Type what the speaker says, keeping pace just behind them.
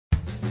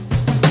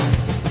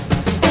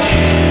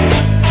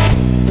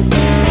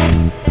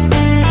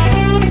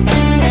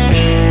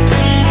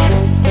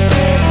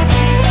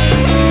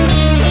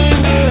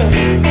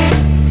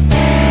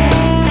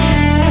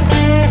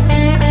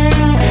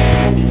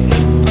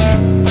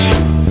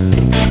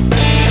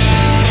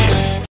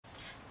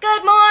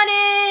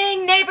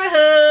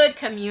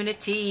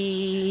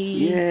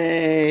community.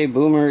 Yay,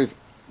 boomers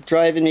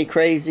driving me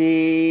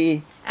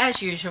crazy.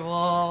 As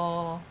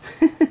usual.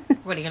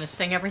 What, are you going to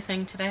sing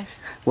everything today?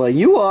 Well,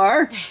 you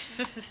are.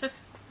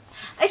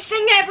 I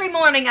sing every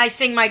morning. I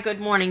sing my Good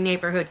Morning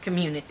Neighborhood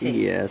Community.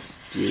 Yes,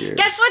 dear.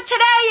 Guess what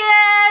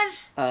today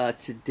is?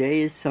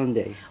 Today is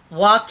Sunday.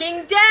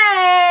 Walking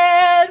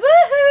Dead.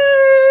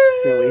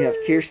 Woohoo! So we have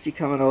Kirsty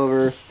coming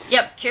over.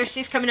 Yep,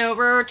 Kirsty's coming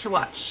over to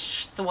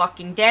watch The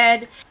Walking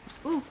Dead.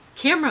 Ooh,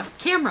 camera.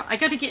 I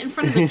gotta get in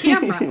front of the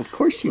camera. Of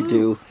course you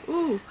do.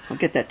 Ooh. I'll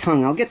get that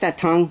tongue. I'll get it.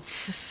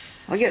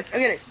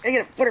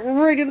 Put it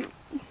right in.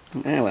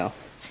 Ah, well.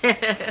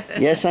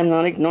 Yes, I'm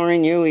not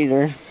ignoring you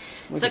either.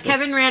 So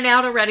Kevin ran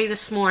out already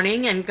this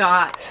morning and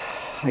got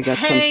I got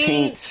some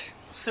paint.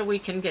 So we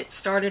can get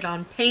started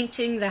on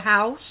painting the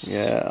house.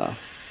 Yeah.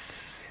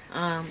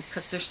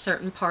 Because there's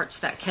certain parts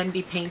that can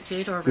be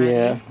painted already.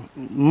 Yeah.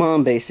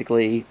 Mom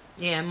basically...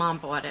 Yeah, Mom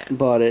bought it.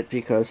 Bought it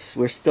because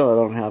we still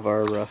don't have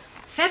our...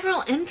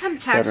 federal income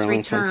tax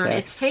return.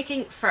 It's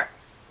taking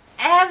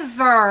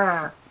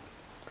forever.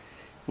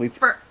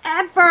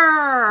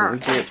 Forever.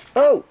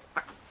 Oh!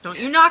 Don't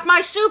you knock my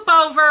soup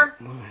over.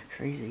 Oh,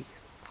 crazy.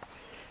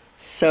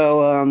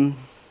 So,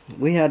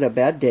 we had a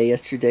bad day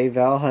yesterday.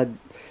 Val had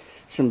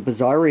some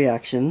bizarre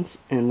reactions,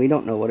 and we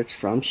don't know what it's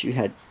from. She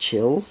had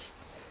chills.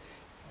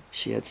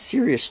 She had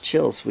serious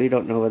chills. We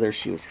don't know whether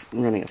she was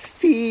running a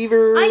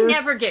fever. I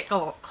never get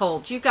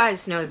cold. You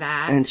guys know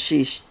that. And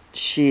she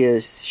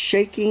is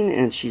shaking,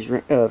 and she's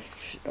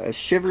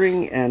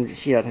shivering, and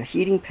she had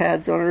heating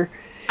pads on her.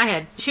 I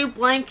had 2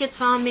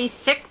 blankets on me,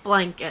 thick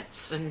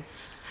blankets, and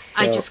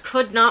so, I just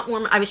could not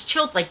warm. I was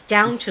chilled like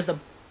down to the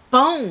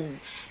bone.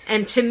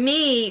 And to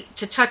me,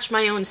 to touch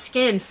my own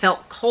skin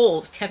felt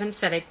cold. Kevin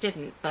said it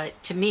didn't, but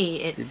to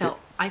me,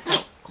 I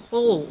felt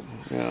cold.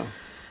 Yeah.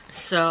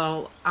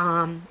 So,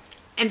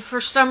 and for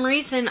some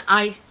reason,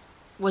 I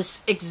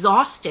was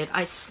exhausted.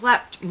 I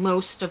slept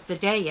most of the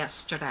day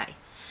yesterday.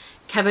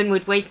 Kevin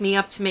would wake me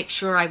up to make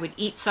sure I would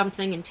eat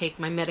something and take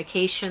my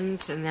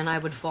medications, and then I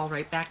would fall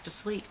right back to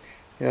sleep.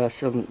 Yeah,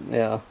 so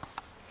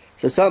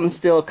something's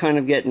still kind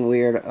of getting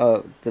weird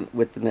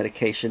with the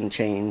medication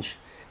change.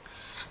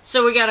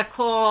 So we got a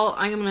call.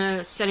 I'm going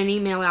to send an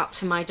email out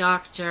to my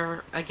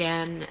doctor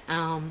again.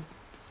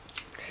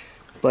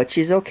 But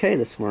she's okay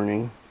this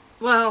morning.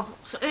 Well,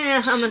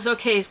 I'm as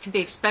okay as can be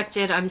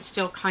expected. I'm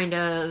still kind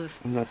of...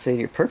 I'm not saying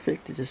you're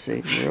perfect. I'm just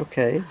saying you're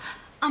okay.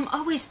 I'm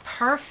always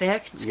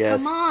perfect.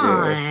 Yes, come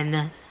on.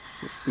 Dear.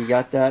 You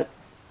got that?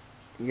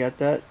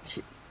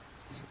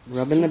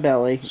 Rubbing the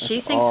belly.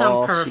 She thinks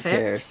I'm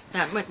perfect.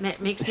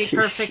 That makes me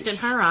perfect in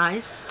her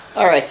eyes.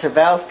 Alright, so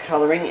Val's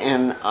coloring,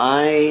 and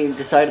I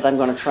decided I'm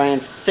going to try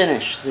and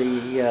finish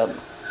the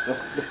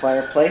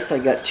fireplace. I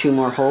got 2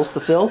 more holes to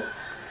fill.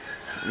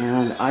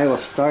 And I will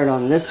start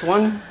on this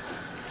one.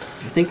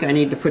 I think I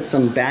need to put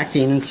some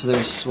backing into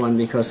this one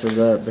because of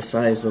the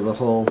size of the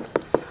hole.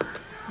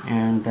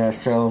 And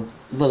so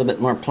a little bit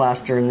more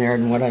plaster in there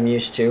than what I'm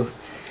used to.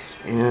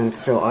 And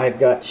so I've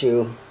got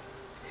to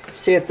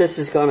see if this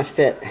is going to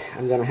fit.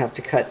 I'm going to have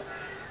to cut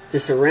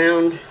this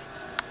around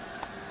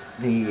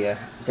the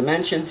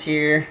dimensions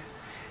here.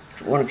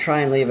 I want to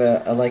try and leave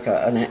a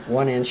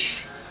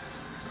 1-inch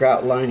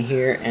grout line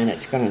here, and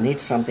it's going to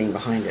need something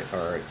behind it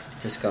or it's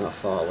just going to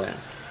fall in.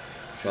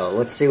 So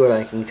let's see what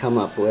I can come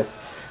up with.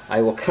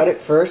 I will cut it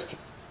first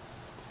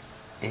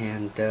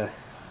and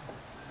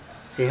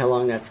see how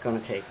long that's going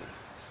to take me.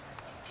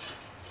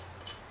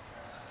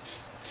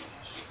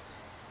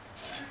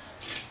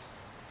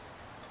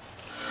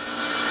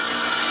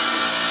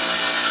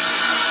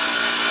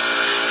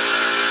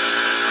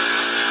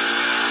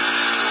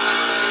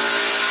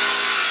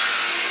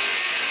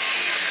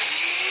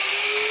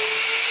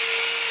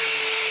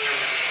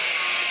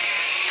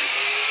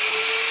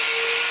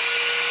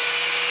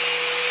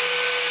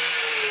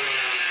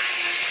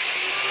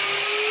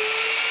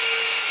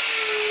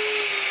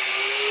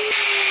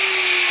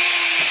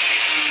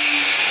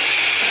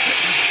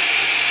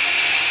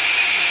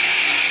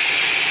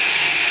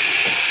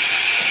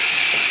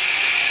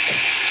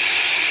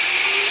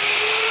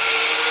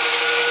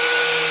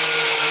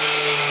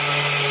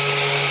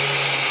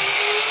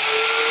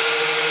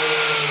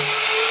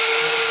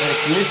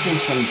 Missing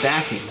some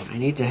backing. I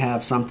need to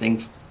have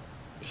something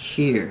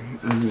here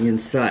on the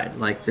inside,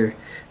 like there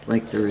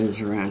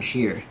is around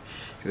here,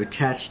 to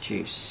attach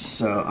to.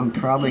 So I'm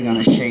probably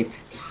going to shape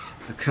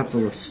a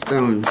couple of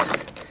stones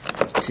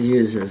to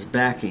use as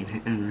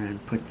backing and then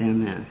put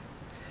them in.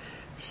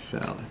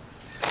 So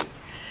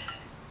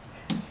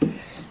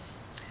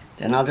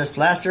then I'll just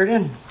plaster it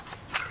in.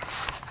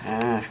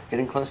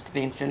 Getting close to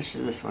being finished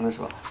with this one as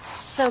well.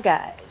 So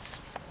guys,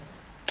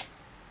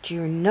 do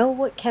you know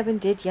what Kevin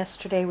did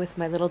yesterday with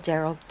my little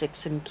Daryl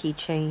Dixon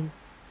keychain?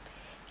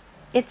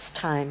 It's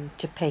time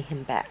to pay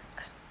him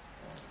back.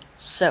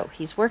 So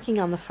he's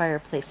working on the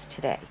fireplace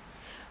today.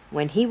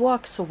 When he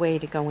walks away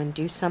to go and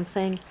do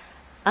something,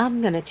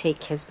 I'm going to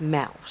take his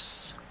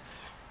mouse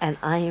and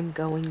I am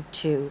going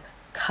to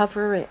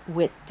cover it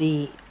with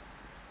the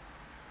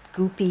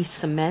goopy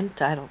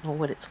cement, I don't know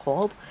what it's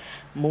called,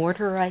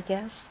 mortar, I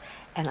guess,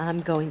 and I'm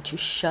going to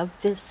shove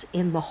this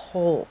in the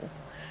hole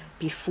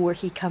before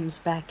he comes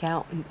back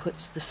out and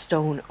puts the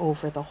stone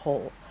over the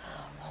hole.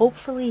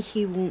 Hopefully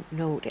he won't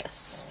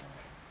notice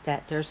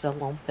that there's a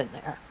lump in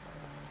there.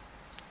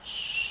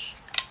 Shh,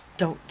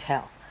 don't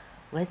tell.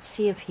 Let's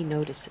see if he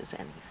notices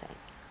anything.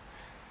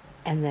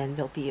 And then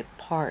there'll be a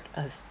part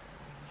of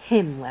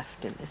him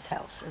left in this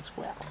house as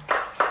well.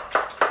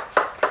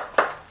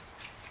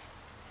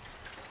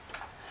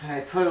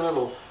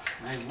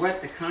 I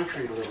wet the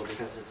concrete a little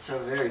because it's so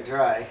very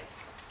dry.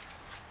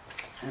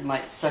 It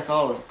might suck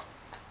all the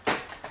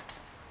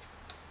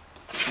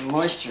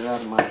moisture out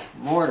of my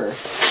mortar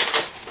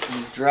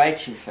and dry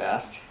too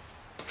fast.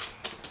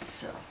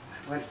 So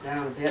I wet it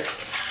down a bit.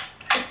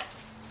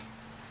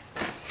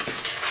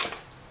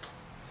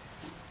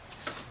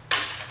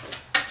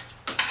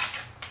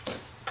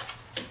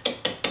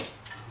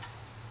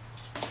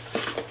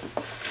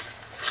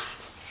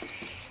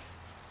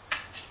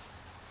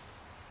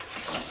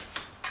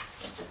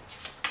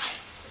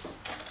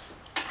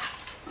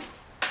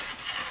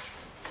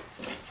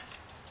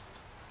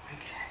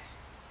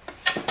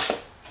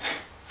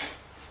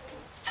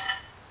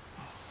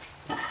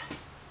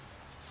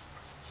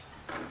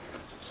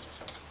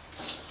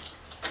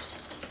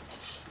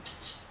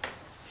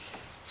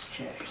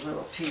 Okay, a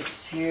little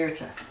piece here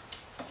to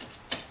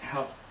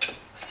help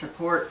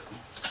support.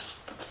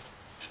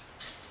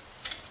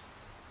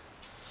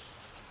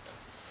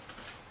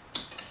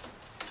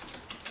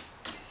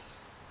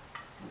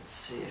 Let's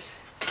see if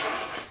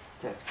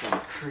that's going to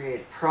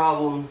create a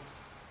problem.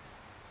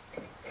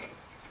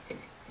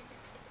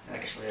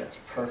 Actually, that's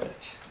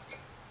perfect.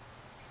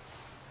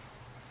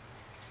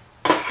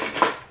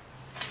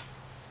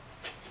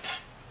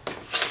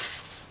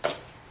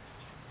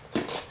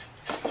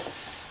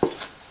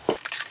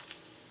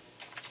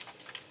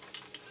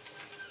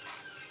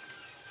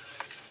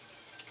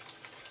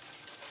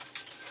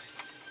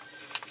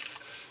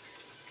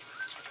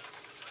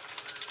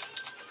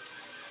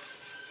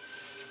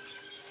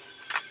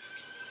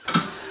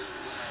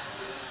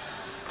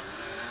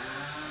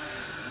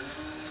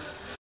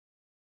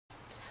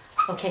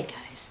 Okay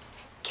guys,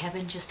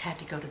 Kevin just had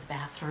to go to the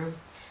bathroom,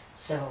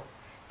 so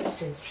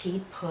since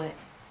he put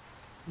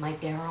my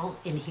Daryl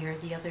in here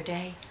the other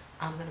day,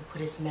 I'm going to put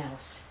his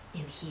mouse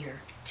in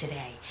here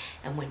today,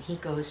 and when he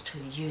goes to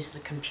use the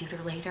computer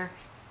later,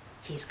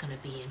 he's going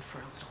to be in for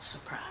a little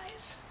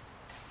surprise.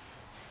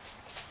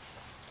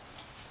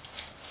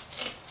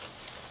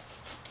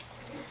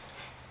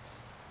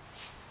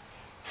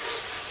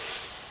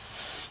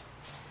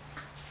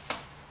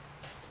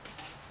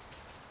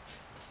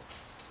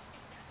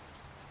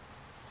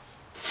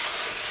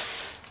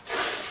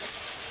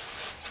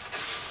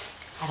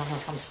 I don't know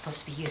if I'm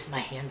supposed to be using my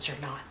hands or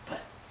not,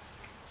 but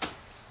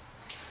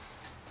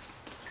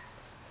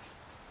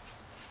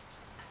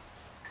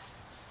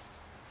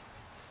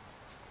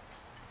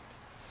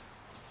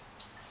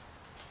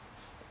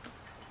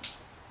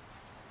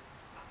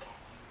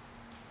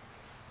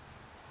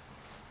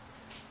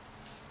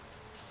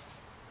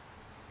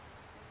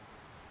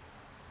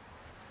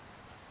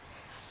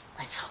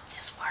let's hope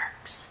this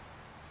works.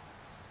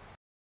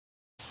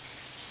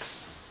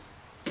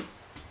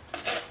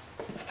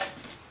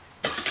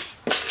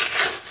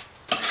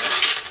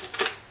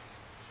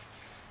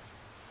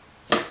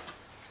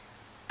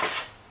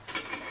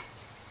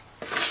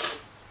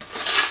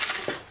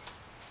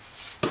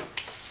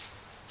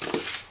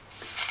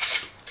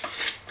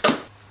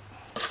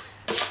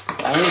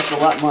 I used a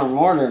lot more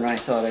mortar than I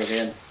thought I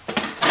did.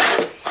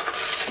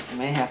 I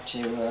may have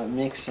to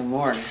mix some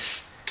more to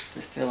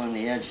fill in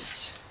the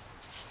edges.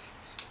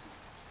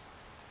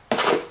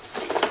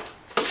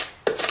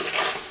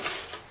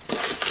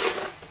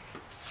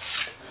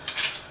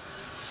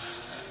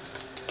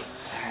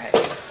 Alright.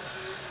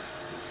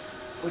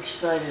 Which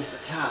side is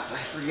the top? I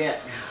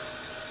forget now.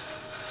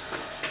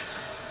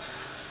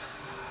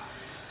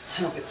 Let's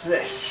hope it's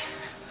this.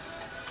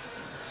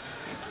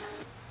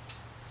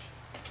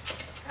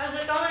 How's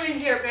it going in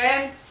here,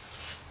 babe?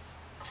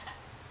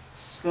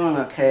 It's going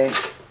okay.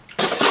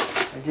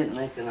 I didn't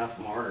make enough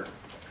mortar.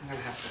 I'm going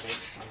to have to make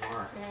some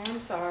more.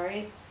 I'm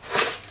sorry.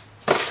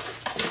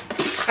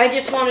 I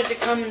just wanted to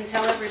come and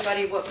tell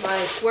everybody what my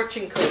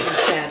fortune cookie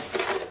said.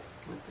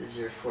 What does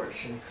your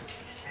fortune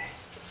cookie say?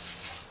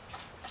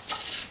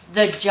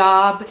 The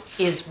job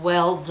is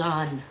well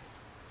done.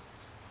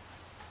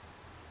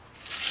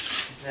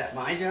 Is that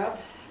my job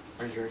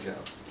or your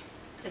job?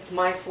 It's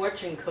my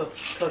fortune cookie,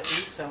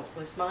 so it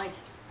was mine.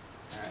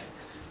 Alright.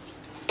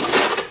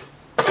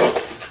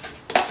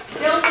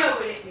 They'll know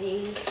what it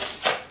means.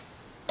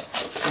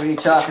 What are you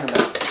talking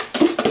about?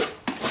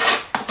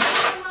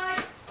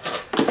 My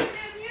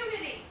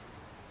community.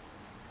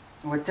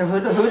 What the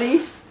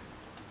hoodie?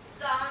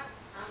 I'm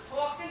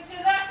talking to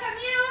the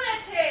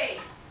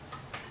community.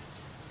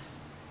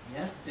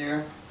 Yes,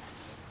 dear.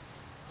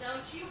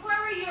 Don't you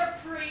worry your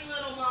pretty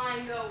little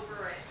mind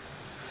over it.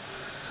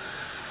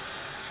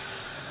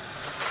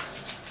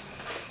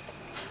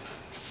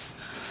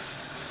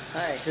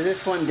 Alright, so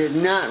this one did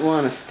not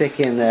want to stick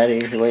in that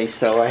easily,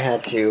 so I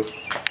had to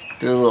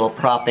do a little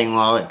propping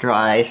while it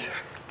dries.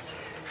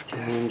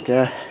 And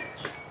the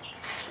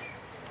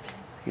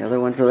other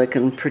ones are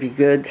looking pretty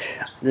good.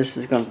 This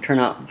is going to turn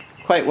out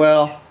quite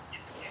well.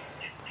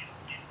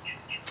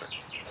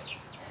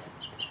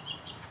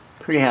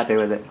 Pretty happy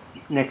with it.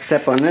 Next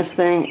step on this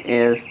thing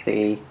is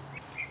the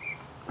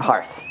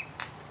hearth.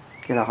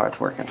 Get a hearth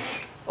working.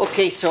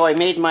 Okay, so I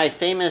made my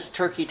famous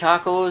turkey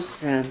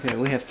tacos, and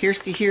we have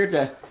Kirsty here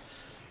to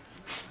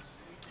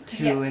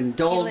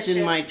indulge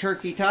in my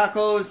turkey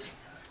tacos.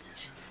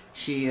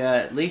 She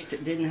at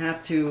least didn't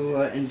have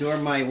to endure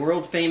my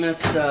world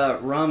famous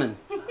ramen.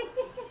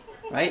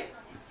 Right?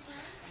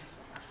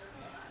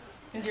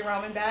 Is your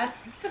ramen bad?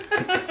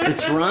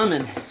 It's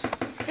ramen.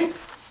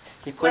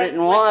 You put it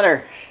in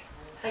water.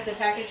 Like the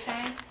package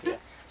kind?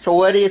 So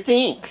what do you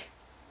think?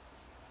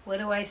 What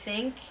do I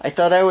think? I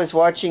thought I was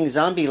watching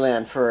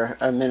Zombieland for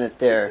a minute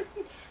there.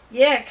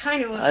 Yeah, it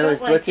kind of was. I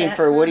was looking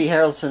for Woody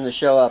Harrelson to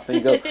show up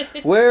and go,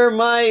 "Where are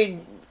my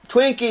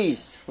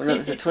Twinkies?"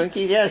 Was it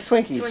Twinkies? Yeah, it's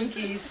Twinkies.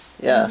 Twinkies.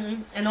 Yeah.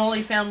 Mm-hmm. And all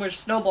he found were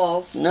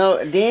snowballs.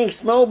 No, dang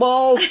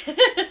snowballs.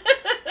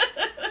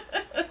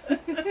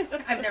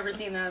 I've never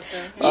seen that, so.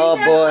 Oh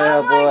boy,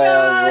 oh boy,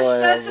 oh boy.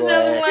 That's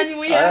another one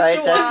we have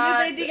to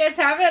watch. Do you guys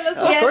have it? Let's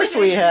watch it. Of course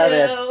we have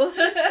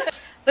it.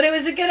 But it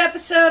was a good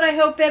episode. I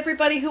hope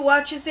everybody who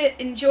watches it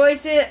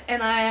enjoys it,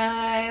 and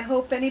I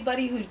hope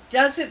anybody who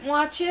doesn't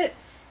watch it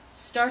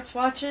starts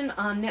watching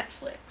on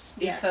Netflix,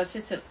 because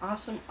it's an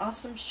awesome,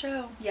 awesome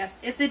show. Yes,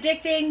 it's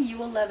addicting. You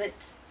will love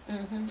it.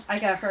 Mm-hmm. I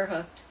got her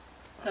hooked.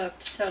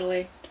 Hooked,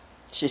 totally.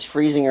 She's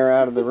freezing her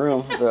out of the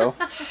room, though.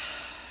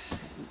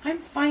 I'm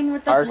fine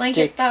with the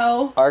blanket,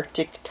 though.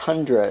 Arctic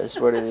tundra is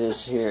what it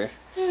is here.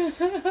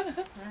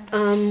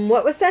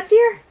 What was that,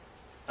 dear?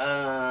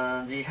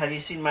 Have you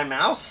seen my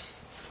mouse?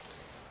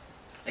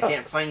 I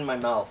can't find my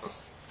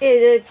mouse.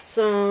 It's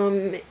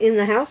in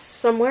the house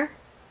somewhere.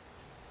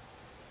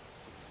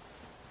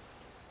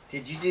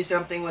 Did you do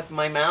something with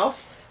my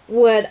mouse?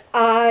 Would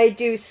I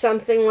do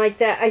something like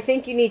that? I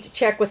think you need to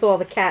check with all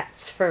the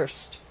cats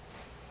first.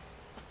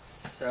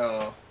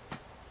 So,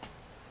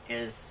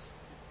 is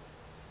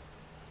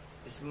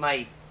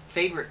my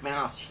favorite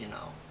mouse, you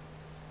know.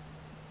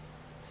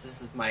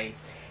 This is my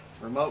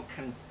remote,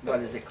 what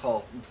is it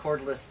called?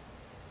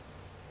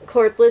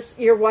 Cordless,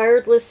 your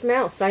wireless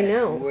mouse, I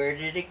know. Where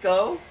did it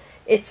go?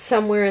 It's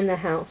somewhere in the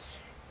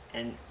house.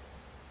 And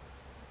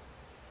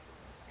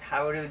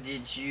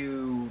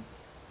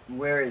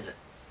where is it?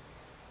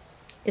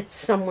 It's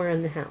somewhere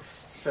in the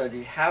house. So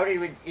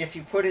if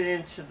you put it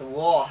into the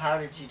wall, how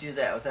did you do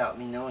that without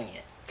me knowing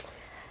it?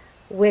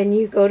 When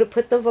you go to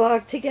put the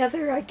vlog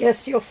together, I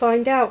guess you'll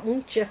find out,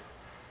 won't you?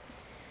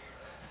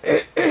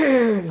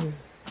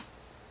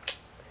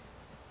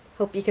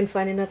 Hope you can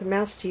find another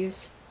mouse to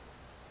use.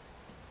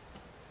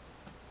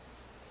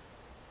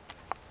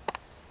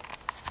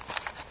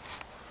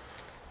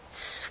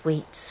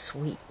 Sweet,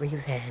 sweet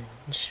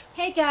revenge.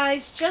 Hey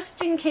guys,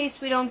 just in case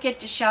we don't get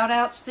to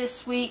shout-outs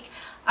this week,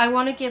 I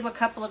want to give a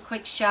couple of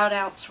quick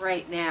shout-outs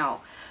right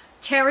now.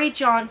 Terry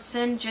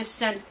Johnson just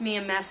sent me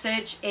a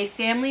message. A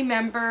family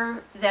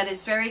member that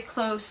is very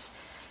close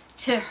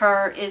to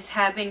her is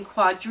having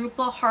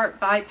quadruple heart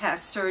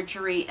bypass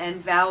surgery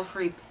and valve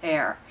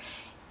repair.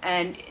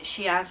 And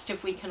she asked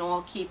if we can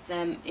all keep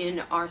them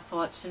in our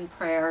thoughts and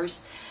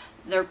prayers.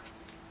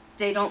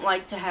 They don't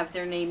like to have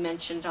their name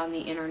mentioned on the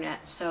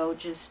internet, so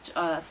just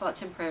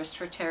thoughts and prayers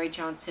for Terry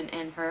Johnson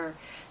and her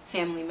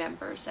family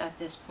members at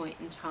this point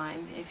in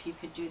time. If you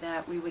could do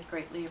that, we would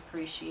greatly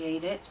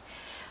appreciate it.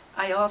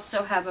 I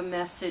also have a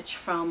message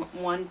from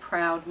one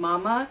proud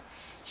mama.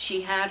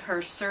 She had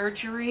her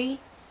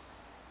surgery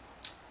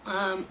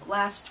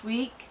last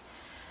week,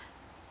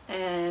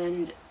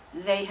 and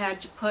they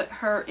had to put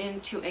her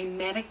into a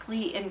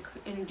medically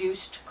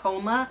induced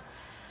coma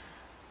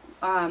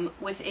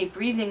with a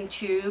breathing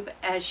tube,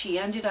 as she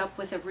ended up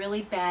with a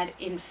really bad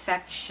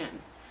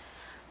infection.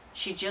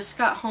 She just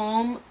got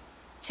home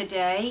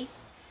today,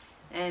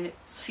 and it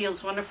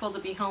feels wonderful to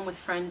be home with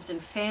friends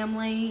and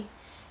family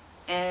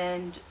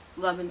and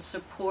love and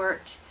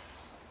support.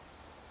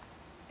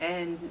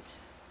 And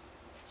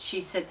she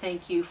said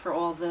thank you for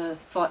all the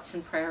thoughts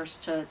and prayers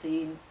to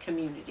the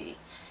community,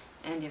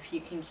 and if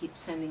you can keep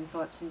sending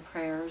thoughts and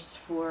prayers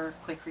for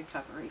quick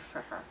recovery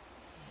for her.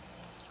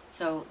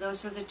 So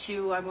those are the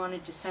two I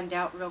wanted to send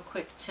out real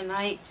quick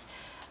tonight.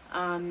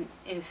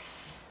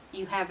 If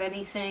you have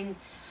anything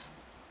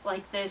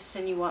like this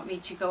and you want me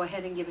to go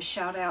ahead and give a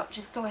shout out,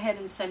 just go ahead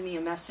and send me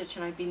a message,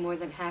 and I'd be more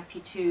than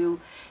happy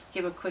to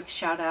give a quick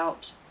shout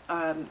out.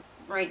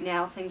 Right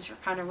now things are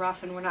kind of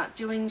rough and we're not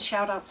doing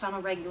shout outs on a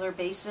regular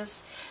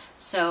basis,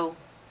 so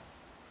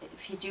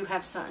if you do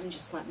have something,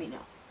 just let me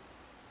know.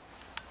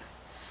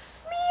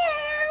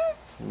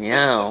 Meow.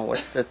 Meow.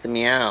 What's that, the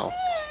meow?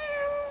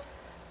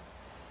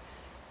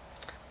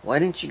 Why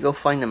didn't you go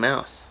find the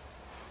mouse?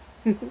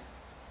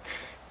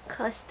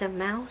 'Cause the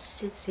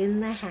mouse is in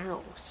the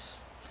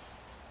house.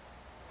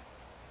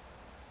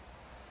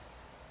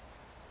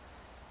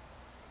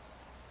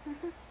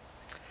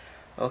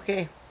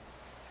 Okay.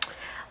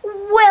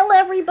 Well,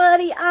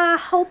 everybody, I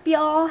hope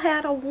y'all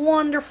had a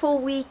wonderful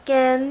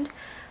weekend.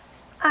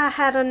 I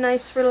had a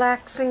nice,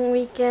 relaxing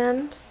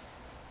weekend.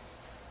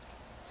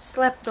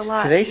 Slept a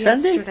lot Today's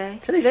yesterday. Sunday?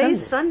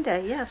 Today's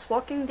Sunday, yes.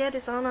 Walking Dead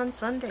is on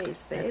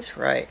Sundays, babe. That's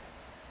right.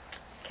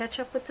 Catch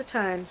up with the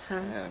times,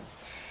 huh? Yeah.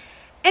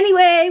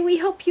 Anyway, we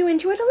hope you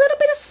enjoyed a little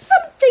bit of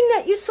something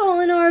that you saw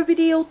in our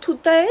video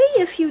today.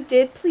 If you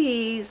did,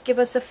 please give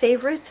us a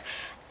favorite,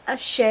 a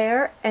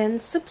share,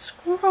 and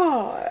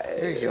subscribe.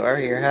 There you are.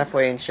 You're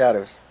halfway in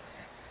shadows.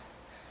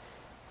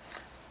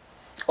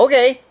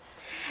 Okay.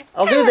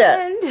 I'll do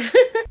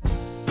that.